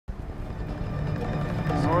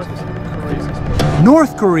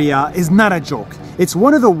North Korea is not a joke. It's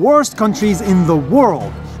one of the worst countries in the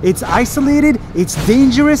world. It's isolated, it's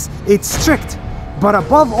dangerous, it's strict, but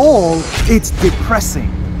above all, it's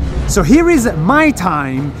depressing. So here is my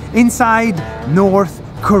time inside North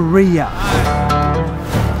Korea.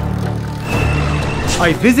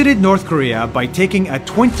 I visited North Korea by taking a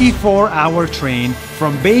 24-hour train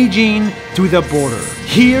from Beijing to the border.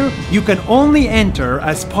 Here, you can only enter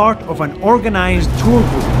as part of an organized tour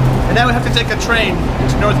group. And now we have to take a train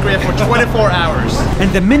to North Korea for 24 hours. And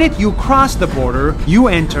the minute you cross the border, you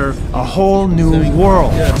enter a whole new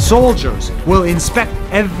world. Soldiers will inspect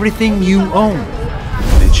everything you own.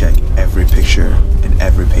 They check every picture and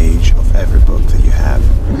every page of every book that you have.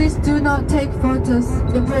 Please do not take photos.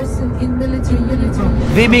 The person in military uniform.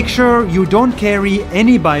 They make sure you don't carry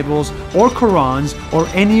any Bibles or Qurans or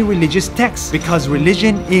any religious texts because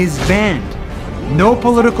religion is banned. No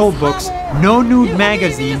political books, no nude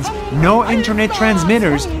magazines, no internet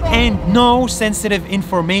transmitters, and no sensitive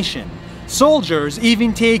information. Soldiers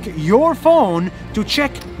even take your phone to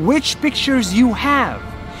check which pictures you have.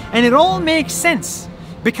 And it all makes sense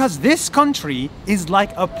because this country is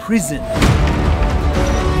like a prison.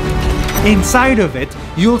 Inside of it,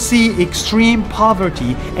 you'll see extreme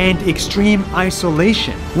poverty and extreme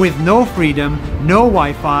isolation with no freedom, no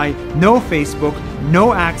Wi-Fi, no Facebook,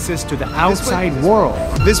 no access to the outside world.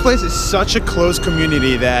 This place is such a close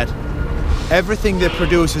community that everything they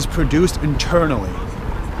produce is produced internally,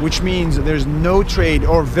 which means there's no trade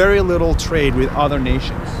or very little trade with other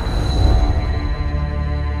nations.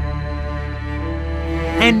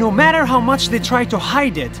 And no matter how much they try to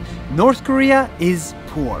hide it, North Korea is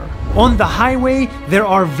poor. On the highway, there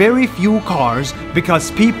are very few cars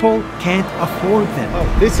because people can't afford them.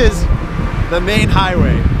 Oh, this is the main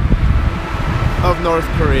highway of North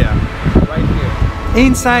Korea, right here.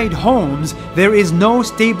 Inside homes, there is no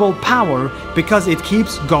stable power because it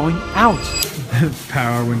keeps going out.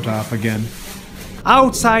 Power went off again.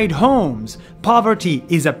 Outside homes, poverty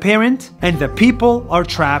is apparent and the people are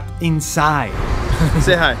trapped inside.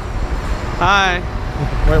 Say hi. Hi.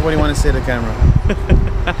 What do you want to say to the camera?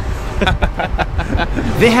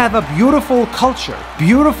 They have a beautiful culture,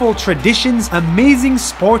 beautiful traditions, amazing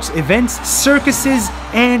sports events, circuses,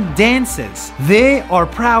 and dances. They are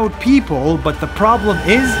proud people, but the problem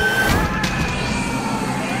is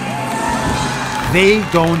they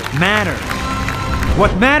don't matter.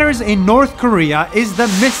 What matters in North Korea is the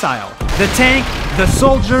missile, the tank, the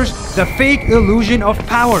soldiers, the fake illusion of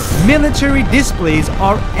power. Military displays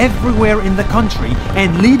are everywhere in the country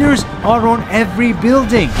and leaders are on every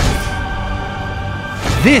building.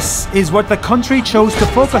 This is what the country chose to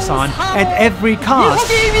focus on at every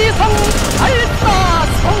cost.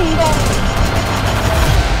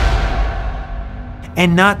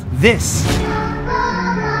 And not this.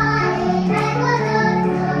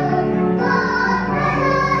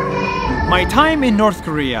 My time in North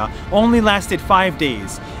Korea only lasted 5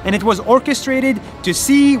 days, and it was orchestrated to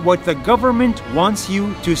see what the government wants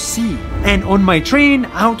you to see. And on my train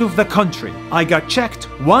out of the country, I got checked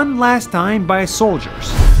one last time by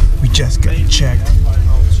soldiers. We just got checked.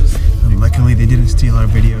 And luckily they didn't steal our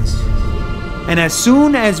videos. And as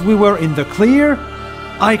soon as we were in the clear,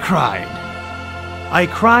 I cried. I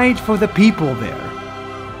cried for the people there.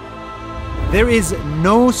 There is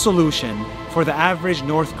no solution for the average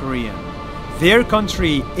North Korean. Their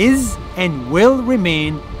country is and will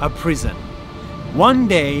remain a prison. One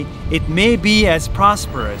day, it may be as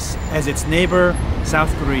prosperous as its neighbor,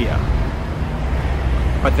 South Korea.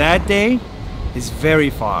 But that day is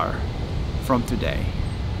very far from today.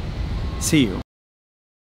 See you.